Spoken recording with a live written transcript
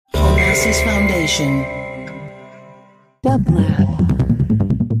Genesis Foundation.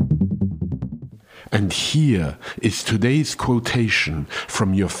 And here is today's quotation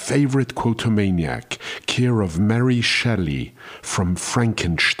from your favorite Quotomaniac, care of Mary Shelley from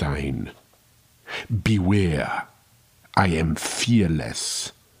Frankenstein. Beware, I am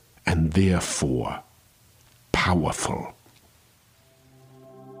fearless and therefore powerful.